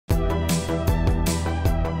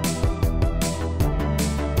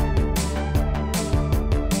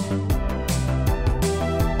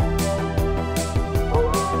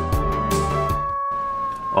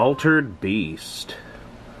Altered Beast.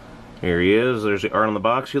 Here he is. There's the art on the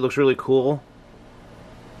box. He looks really cool.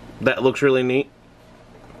 That looks really neat.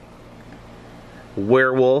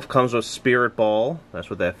 Werewolf comes with Spirit Ball. That's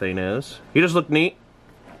what that thing is. He just looked neat.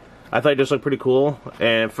 I thought he just looked pretty cool.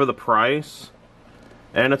 And for the price,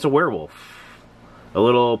 and it's a werewolf. A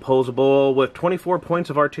little posable with 24 points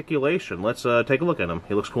of articulation. Let's take a look at him.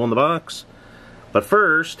 He looks cool in the box. But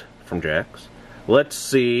first, from Jakks, let's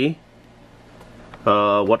see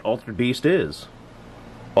what Altered Beast is.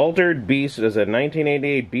 Altered Beast is a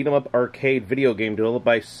 1988 beat-em-up arcade video game developed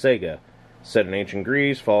by Sega. Set in ancient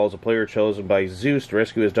Greece, follows a player chosen by Zeus to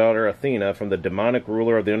rescue his daughter Athena from the demonic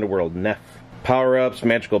ruler of the underworld, Neph. Power-ups,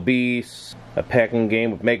 magical beasts, a packing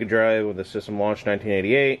game with Mega Drive with the system launched in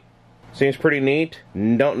 1988. Seems pretty neat.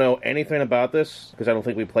 Don't know anything about this, because I don't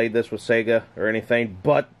think we played this with Sega or anything,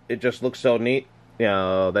 but it just looks so neat, you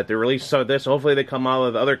know, that they released some of this. Hopefully they come out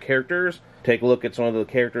with other characters. Take a look at some of the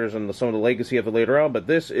characters and some of the legacy of it later on, but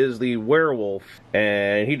this is the werewolf,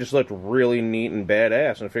 and he just looked really neat and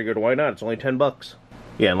badass, and I figured why not? It's only 10 bucks.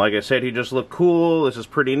 Yeah, and like I said, he just looked cool. This is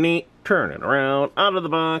pretty neat. Turn it around, out of the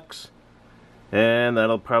box, and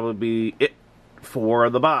that'll probably be it for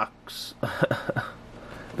the box.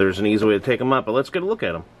 There's an easy way to take him up, but let's get a look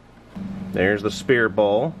at him. There's the Spirit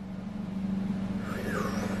Ball.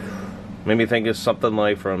 Made me think of something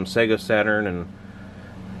like from Sega Saturn, and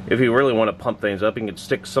if you really want to pump things up, you can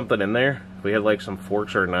stick something in there. If we had like some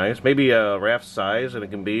forks or knives. Maybe a Raft size, and it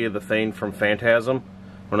can be the thing from Phantasm.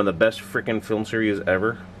 One of the best freaking film series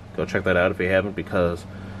ever. Go check that out if you haven't, because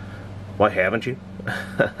why haven't you?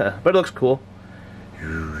 But it looks cool.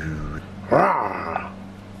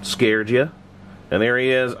 Scared you. And there he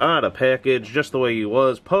is, out of package, just the way he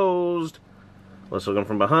was posed. Let's look him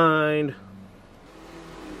from behind.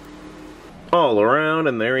 All around,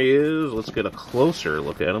 and there he is. Let's get a closer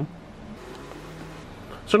look at him.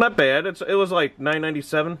 So not bad. It was like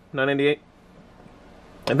 $9.97, $9.98.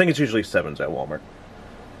 I think it's usually 7s at Walmart.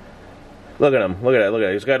 Look at him. Look at that. Look at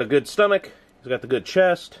that. He's got a good stomach. He's got the good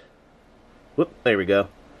chest. Whoop, there we go.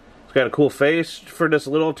 He's got a cool face for this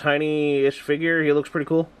little tiny-ish figure. He looks pretty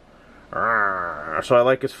cool. So I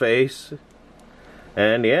like his face.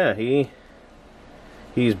 And yeah,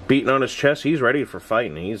 he's beating on his chest. He's ready for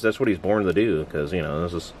fighting. That's what he's born to do, because, you know,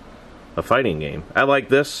 this is a fighting game. I like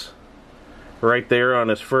this right there on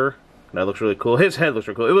his fur. That looks really cool. His head looks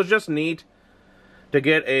really cool. It was just neat to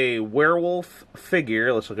get a werewolf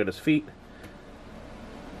figure. Let's look at his feet.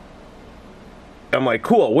 I'm like,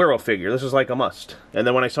 cool, werewolf figure. This is like a must. And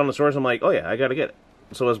then when I saw him in the stores, I'm like, oh yeah, I gotta get it.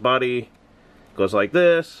 So his body goes like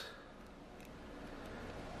this.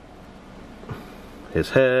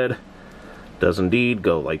 His head does indeed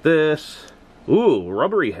go like this. Ooh,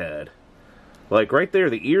 rubbery head. Like right there,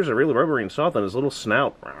 the ears are really rubbery and soft, and his little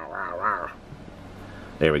snout.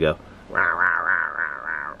 There we go.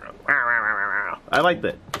 I like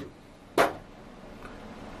that.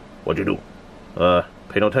 What'd you do?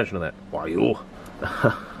 Pay no attention to that. Why you?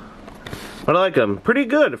 But I like him. Pretty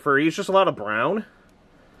good for, he's just a lot of brown.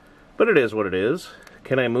 But it is what it is.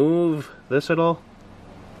 Can I move this at all?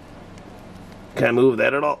 Can I move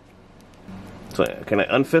that at all? So yeah, can I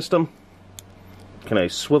unfist him? Can I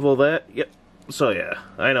swivel that? Yep. So yeah,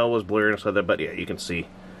 I know it was blurry and stuff, but yeah, you can see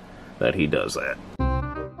that he does that.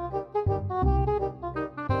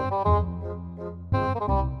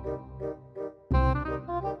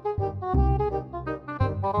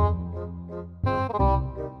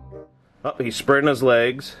 Oh, he's spreading his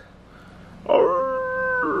legs.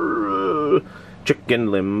 Chicken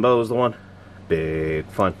Limbo's the one. Big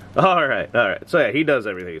fun. Alright, alright. So yeah, he does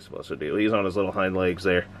everything he's supposed to do. He's on his little hind legs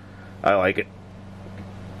there. I like it.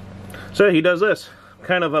 So yeah, he does this.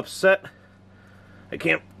 Kind of upset. I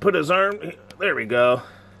can't put his arm... There we go.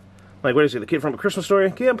 Like, what is he, the kid from A Christmas Story?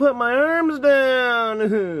 Can't put my arms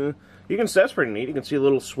down! You can see, that's pretty neat. You can see a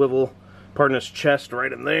little swivel part in his chest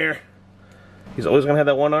right in there. He's always gonna have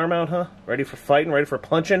that one arm out, huh? Ready for fighting, ready for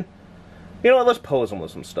punching? You know what, let's pose him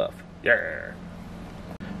with some stuff. Yeah.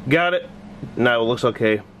 Got it. Now it looks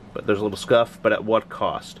okay, but there's a little scuff, but at what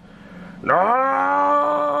cost? No!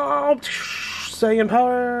 Saiyan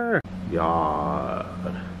power!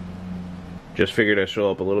 God. Just figured I'd show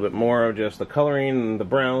up a little bit more of just the coloring, the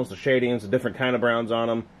browns, the shadings, the different kind of browns on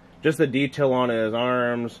him. Just the detail on his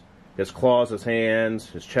arms, his claws, his hands,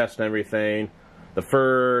 his chest and everything. The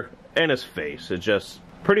fur, and his face. It's just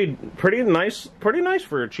pretty nice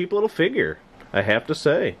for a cheap little figure, I have to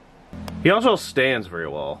say. He also stands very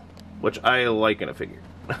well, which I like in a figure.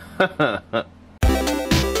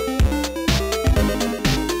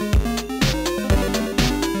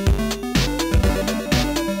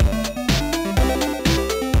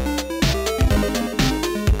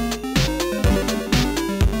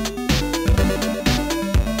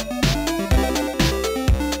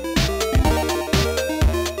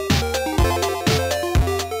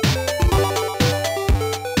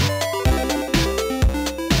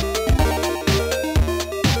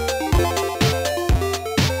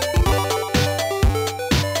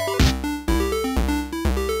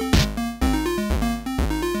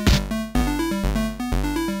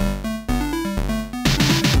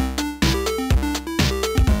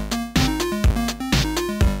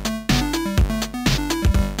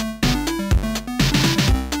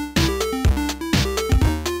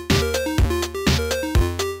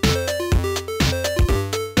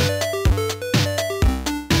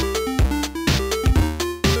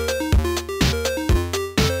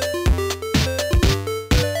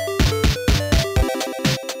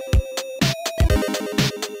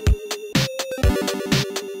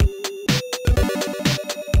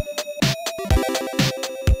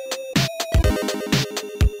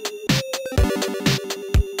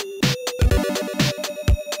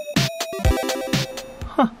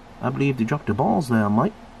 believe they dropped the balls there,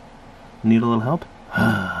 Mike. Need a little help?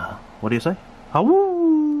 What do you say?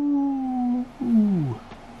 Howoo!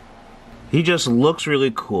 He just looks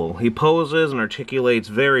really cool. He poses and articulates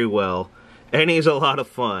very well, and he's a lot of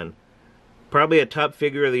fun. Probably a top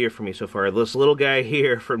figure of the year for me so far. This little guy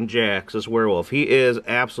here from Jakks, this werewolf, he is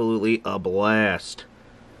absolutely a blast.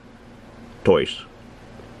 Toys.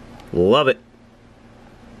 Love it.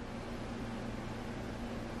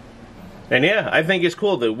 And yeah, I think it's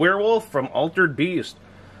cool. The werewolf from Altered Beast.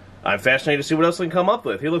 I'm fascinated to see what else they can come up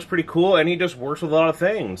with. He looks pretty cool, and he just works with a lot of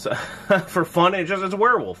things. For fun, it's a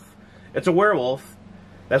werewolf. It's a werewolf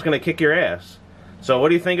that's going to kick your ass. So what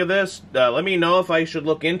do you think of this? Let me know if I should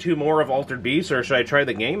look into more of Altered Beast, or should I try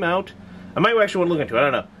the game out? I might actually want to look into it. I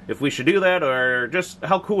don't know if we should do that, or just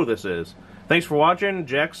how cool this is. Thanks for watching.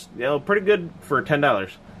 Jakks, pretty good for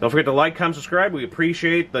 $10. Don't forget to like, comment, subscribe. We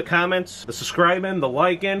appreciate the comments, the subscribing, the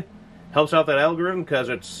liking. Helps out that algorithm, because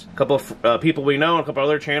it's a couple of people we know and a couple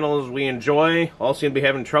other channels we enjoy all seem to be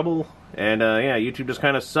having trouble. And yeah, YouTube just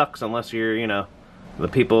kind of sucks unless you're, the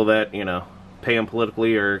people that, pay them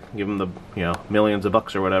politically or give them the, millions of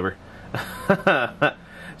bucks or whatever.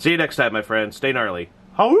 See you next time, my friends. Stay gnarly.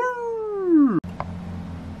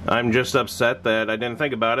 I'm just upset that I didn't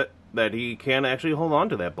think about it, that he can't actually hold on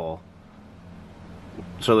to that ball.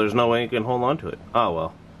 So there's no way he can hold on to it. Oh,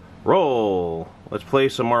 well. Roll! Let's play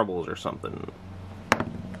some marbles or something.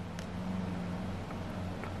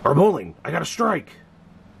 Or bowling! I got a strike!